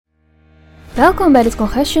Welkom bij dit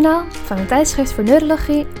congresjournaal van het tijdschrift voor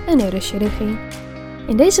neurologie en neurochirurgie.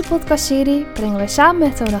 In deze podcastserie brengen wij samen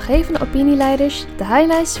met toonaangevende opinieleiders de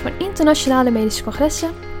highlights van internationale medische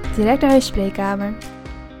congressen direct naar hun spreekkamer.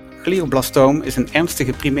 Glioblastoom is een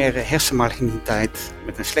ernstige primaire hersenmaligniteit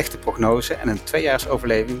met een slechte prognose en een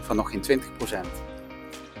 2-jaarsoverleving van nog geen 20%.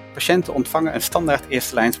 Patiënten ontvangen een standaard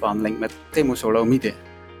eerstelijnsbehandeling met temozolomide,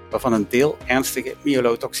 waarvan een deel ernstige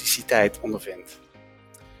myelotoxiciteit ondervindt.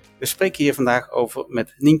 We spreken hier vandaag over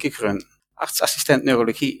met Nienke Grun, arts-assistent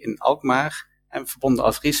neurologie in Alkmaar en verbonden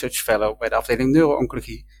als research fellow bij de afdeling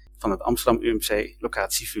neuro-oncologie van het Amsterdam UMC,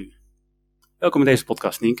 locatie VU. Welkom in deze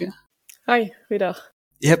podcast, Nienke. Hoi, goeiedag.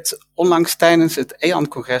 Je hebt onlangs tijdens het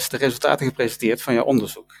EAN-congres de resultaten gepresenteerd van jouw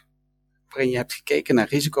onderzoek, waarin je hebt gekeken naar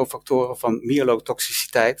risicofactoren van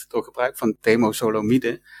myelotoxiciteit door gebruik van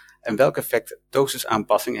temozolomide en welk effect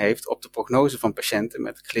dosisaanpassing heeft op de prognose van patiënten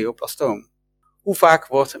met glioblastoom. Hoe vaak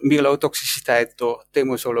wordt myelotoxiciteit door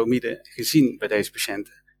temozolomide gezien bij deze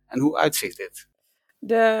patiënten en hoe uitziet dit?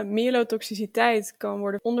 De myelotoxiciteit kan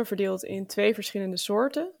worden onderverdeeld in 2 verschillende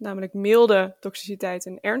soorten, namelijk milde toxiciteit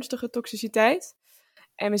en ernstige toxiciteit.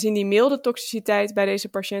 En we zien die milde toxiciteit bij deze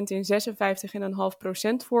patiënten in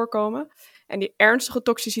 56,5% voorkomen. En die ernstige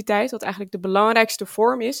toxiciteit, wat eigenlijk de belangrijkste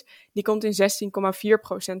vorm is, die komt in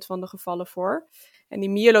 16,4% van de gevallen voor. En die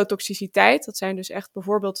myelotoxiciteit, dat zijn dus echt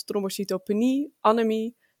bijvoorbeeld trombocytopenie,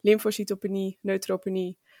 anemie, lymfocytopenie,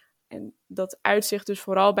 neutropenie. En dat uitzicht dus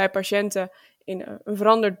vooral bij patiënten in een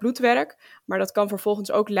veranderd bloedwerk. Maar dat kan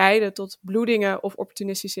vervolgens ook leiden tot bloedingen of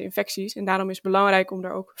opportunistische infecties. En daarom is het belangrijk om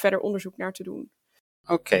daar ook verder onderzoek naar te doen.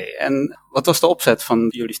 Oké, en wat was de opzet van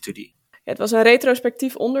jullie studie? Ja, het was een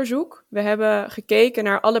retrospectief onderzoek. We hebben gekeken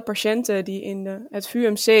naar alle patiënten die in het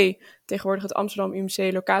VUMC, tegenwoordig het Amsterdam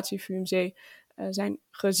UMC, locatie VUMC, zijn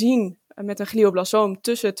gezien met een glioblastoom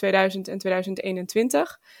tussen 2000 en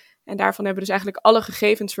 2021. En daarvan hebben we dus eigenlijk alle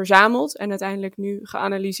gegevens verzameld en uiteindelijk nu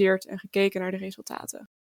geanalyseerd en gekeken naar de resultaten.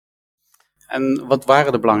 En wat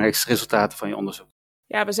waren de belangrijkste resultaten van je onderzoek?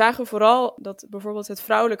 Ja, we zagen vooral dat bijvoorbeeld het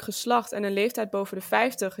vrouwelijk geslacht en een leeftijd boven de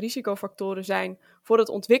 50 risicofactoren zijn voor het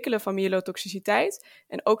ontwikkelen van myelotoxiciteit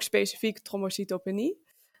en ook specifiek trombocytopenie.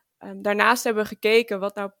 Daarnaast hebben we gekeken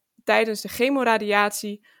wat nou tijdens de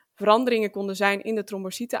chemoradiatie veranderingen konden zijn in de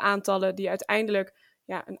trombocytenaantallen die uiteindelijk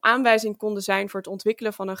een aanwijzing konden zijn voor het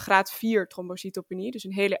ontwikkelen van een graad 4 trombocytopenie, dus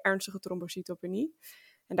een hele ernstige trombocytopenie.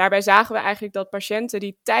 En daarbij zagen we eigenlijk dat patiënten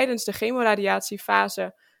die tijdens de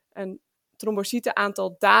chemoradiatiefase een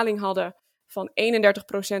trombocyteaantal daling hadden van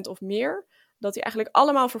 31% of meer, dat die eigenlijk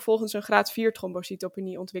allemaal vervolgens een graad 4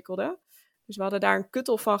 trombocytopenie ontwikkelden. Dus we hadden daar een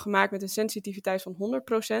cut-off van gemaakt met een sensitiviteit van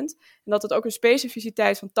 100% en dat het ook een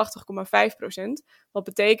specificiteit van 80,5%. Wat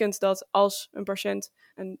betekent dat als een patiënt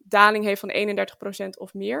een daling heeft van 31%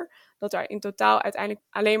 of meer, dat er in totaal uiteindelijk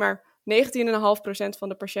alleen maar 19,5% van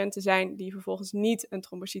de patiënten zijn die vervolgens niet een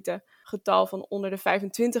trombocytegetal van onder de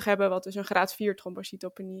 25 hebben, wat dus een graad 4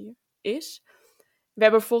 trombocytopenie is. We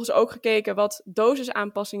hebben vervolgens ook gekeken wat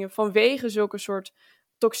dosisaanpassingen vanwege zulke soort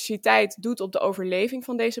toxiciteit doet op de overleving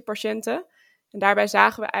van deze patiënten. En daarbij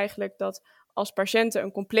zagen we eigenlijk dat als patiënten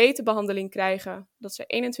een complete behandeling krijgen, dat ze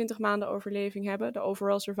 21 maanden overleving hebben, de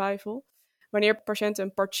overall survival. Wanneer patiënten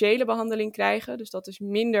een partiële behandeling krijgen, dus dat is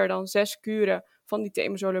minder dan 6 kuren van die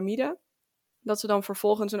temozolomide, dat ze dan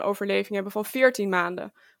vervolgens een overleving hebben van 14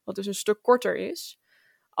 maanden, wat dus een stuk korter is.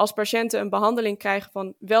 Als patiënten een behandeling krijgen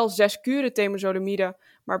van wel 6 kuren temozolomide,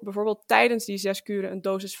 maar bijvoorbeeld tijdens die 6 kuren een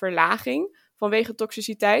dosisverlaging vanwege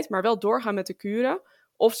toxiciteit, maar wel doorgaan met de kuren,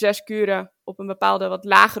 of 6 kuren op een bepaalde wat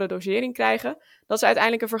lagere dosering krijgen, dat ze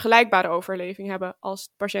uiteindelijk een vergelijkbare overleving hebben als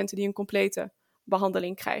patiënten die een complete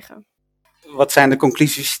behandeling krijgen. Wat zijn de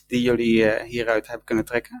conclusies die jullie hieruit hebben kunnen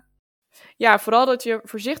trekken? Ja, vooral dat je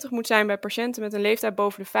voorzichtig moet zijn bij patiënten met een leeftijd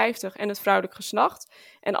boven de 50 en het vrouwelijk geslacht.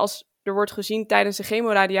 En als er wordt gezien tijdens de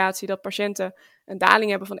chemoradiatie dat patiënten een daling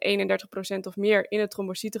hebben van 31% of meer in het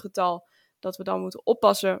trombocytegetal, dat we dan moeten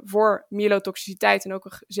oppassen voor myelotoxiciteit en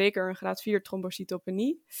ook zeker een graad 4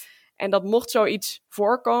 trombocytopenie. En dat mocht zoiets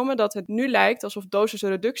voorkomen, dat het nu lijkt alsof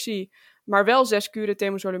dosisreductie, maar wel 6 kuren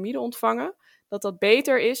temozolomide ontvangen, dat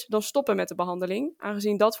beter is dan stoppen met de behandeling,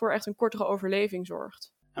 aangezien dat voor echt een kortere overleving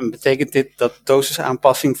zorgt. En betekent dit dat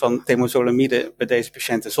dosisaanpassing van temozolomide bij deze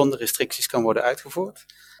patiënten zonder restricties kan worden uitgevoerd?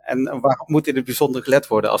 En waarop moet in het bijzonder gelet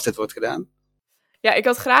worden als dit wordt gedaan? Ja, ik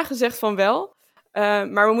had graag gezegd van wel.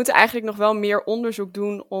 Maar we moeten eigenlijk nog wel meer onderzoek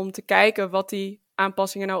doen om te kijken wat die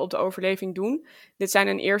aanpassingen nou op de overleving doen. Dit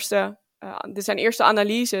zijn eerste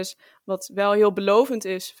analyses, wat wel heel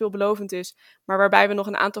veelbelovend is, maar waarbij we nog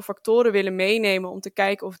een aantal factoren willen meenemen om te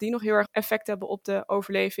kijken of die nog heel erg effect hebben op de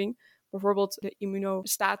overleving. Bijvoorbeeld de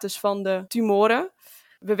immunostatus van de tumoren.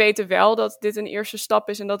 We weten wel dat dit een eerste stap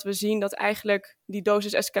is en dat we zien dat eigenlijk die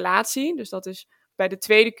dosisescalatie, dus dat is bij de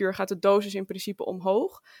tweede kuur gaat de dosis in principe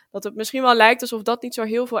omhoog, dat het misschien wel lijkt alsof dat niet zo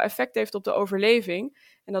heel veel effect heeft op de overleving.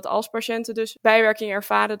 En dat als patiënten dus bijwerkingen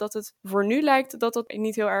ervaren, dat het voor nu lijkt dat het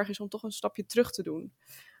niet heel erg is om toch een stapje terug te doen.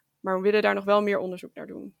 Maar we willen daar nog wel meer onderzoek naar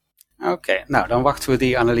doen. Oké, nou dan wachten we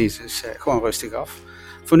die analyses gewoon rustig af.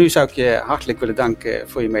 Voor nu zou ik je hartelijk willen danken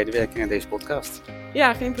voor je medewerking aan deze podcast.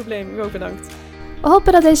 Ja, geen probleem. U ook bedankt. We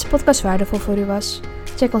hopen dat deze podcast waardevol voor u was.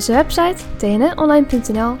 Check onze website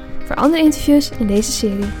tnnonline.nl voor andere interviews in deze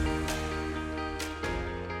serie.